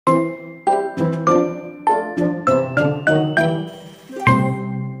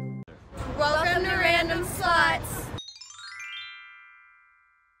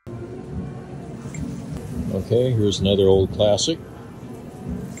Okay, here's another old classic.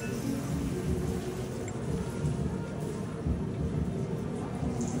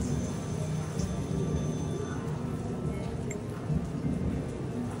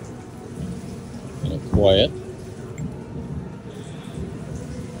 Kind of quiet.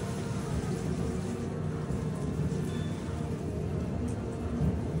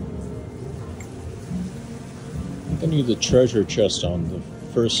 I need the treasure chest on the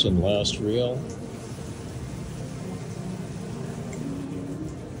first and last reel.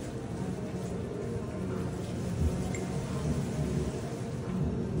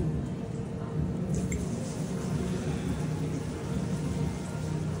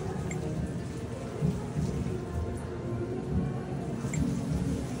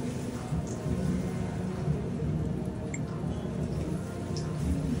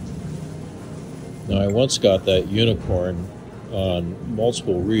 Now, I once got that unicorn on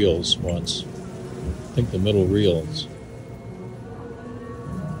multiple reels once. I think the middle reels.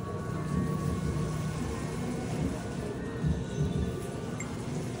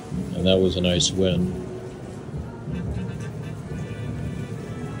 And that was a nice win.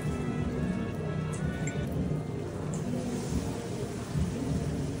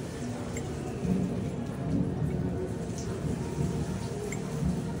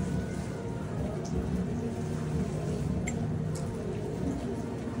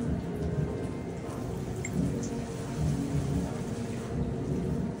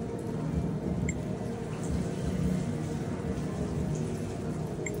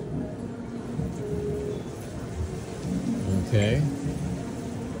 Okay.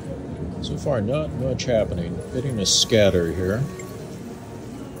 So far, not much happening. Getting a scatter here.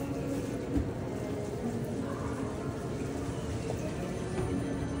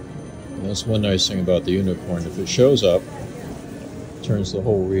 And that's one nice thing about the unicorn. If it shows up, it turns the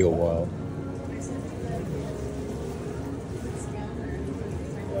whole reel wild.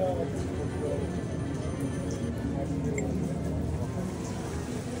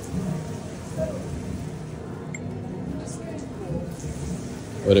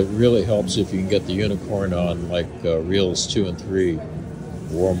 But it really helps if you can get the unicorn on like reels 2 and 3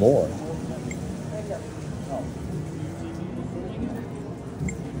 or more.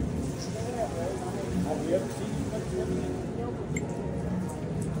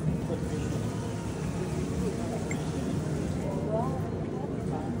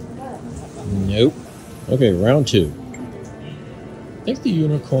 Nope. Okay, round 2. I think the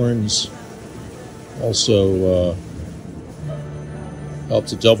unicorns also help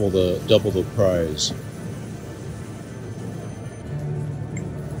to double the prize.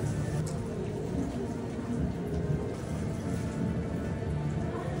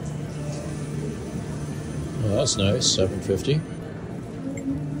 Well, that's nice. $7.50.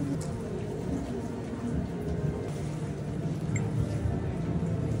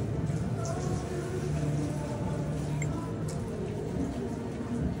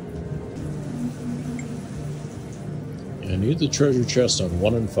 I need the treasure chest on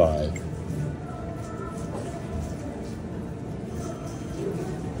 1 and 5.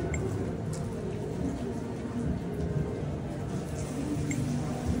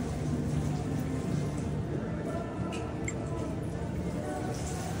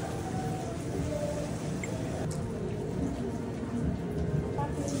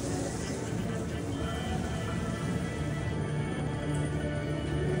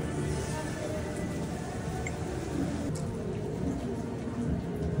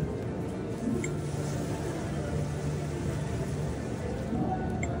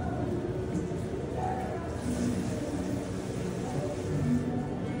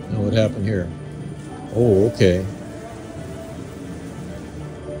 What happened here? Oh, okay.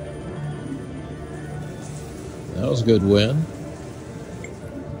 That was a good win.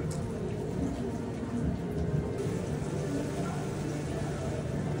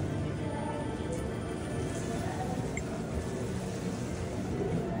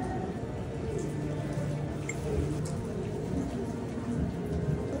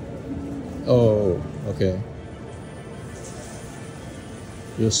 Oh, okay.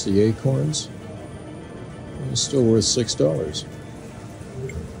 Just the acorns. It's still worth $6.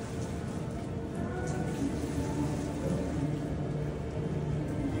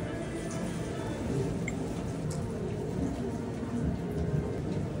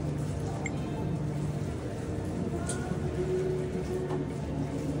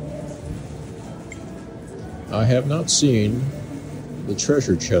 I have not seen the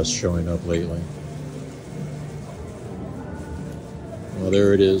treasure chest showing up lately. Well,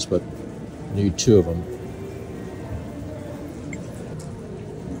 there it is, but I need 2 of them.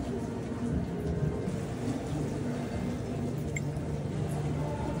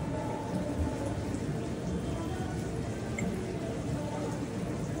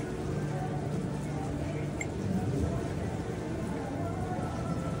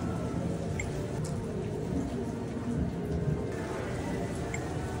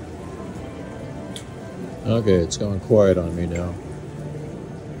 Okay, it's gone quiet on me now.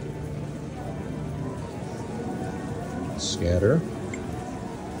 Scatter.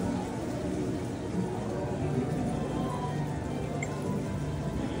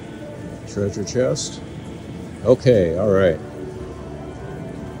 Treasure chest. Okay, alright.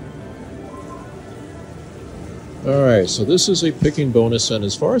 Alright, so this is a picking bonus, and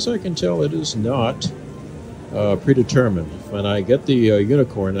as far as I can tell, it is not predetermined. When I get the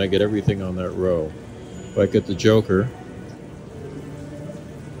unicorn, I get everything on that row. If I get the joker...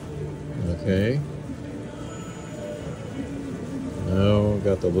 Okay. No,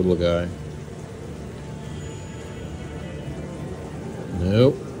 got the little guy.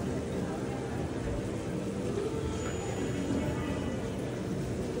 Nope.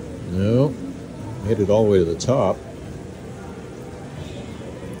 Nope. Made it all the way to the top.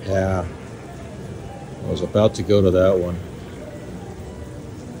 Yeah. I was about to go to that one.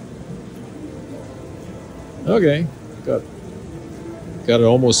 Okay. Got it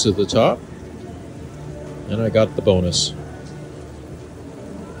almost to the top. And I got the bonus.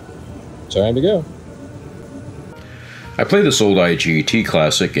 Time to go. I play this old IGT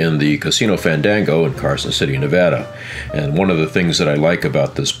classic in the Casino Fandango in Carson City, Nevada. And one of the things that I like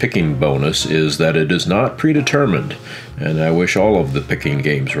about this picking bonus is that it is not predetermined. And I wish all of the picking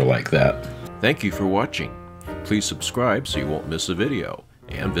games were like that. Thank you for watching. Please subscribe so you won't miss a video.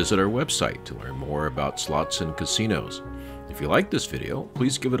 And visit our website to learn more about slots and casinos. If you like this video,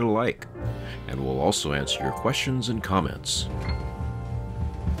 please give it a like. And we'll also answer your questions and comments.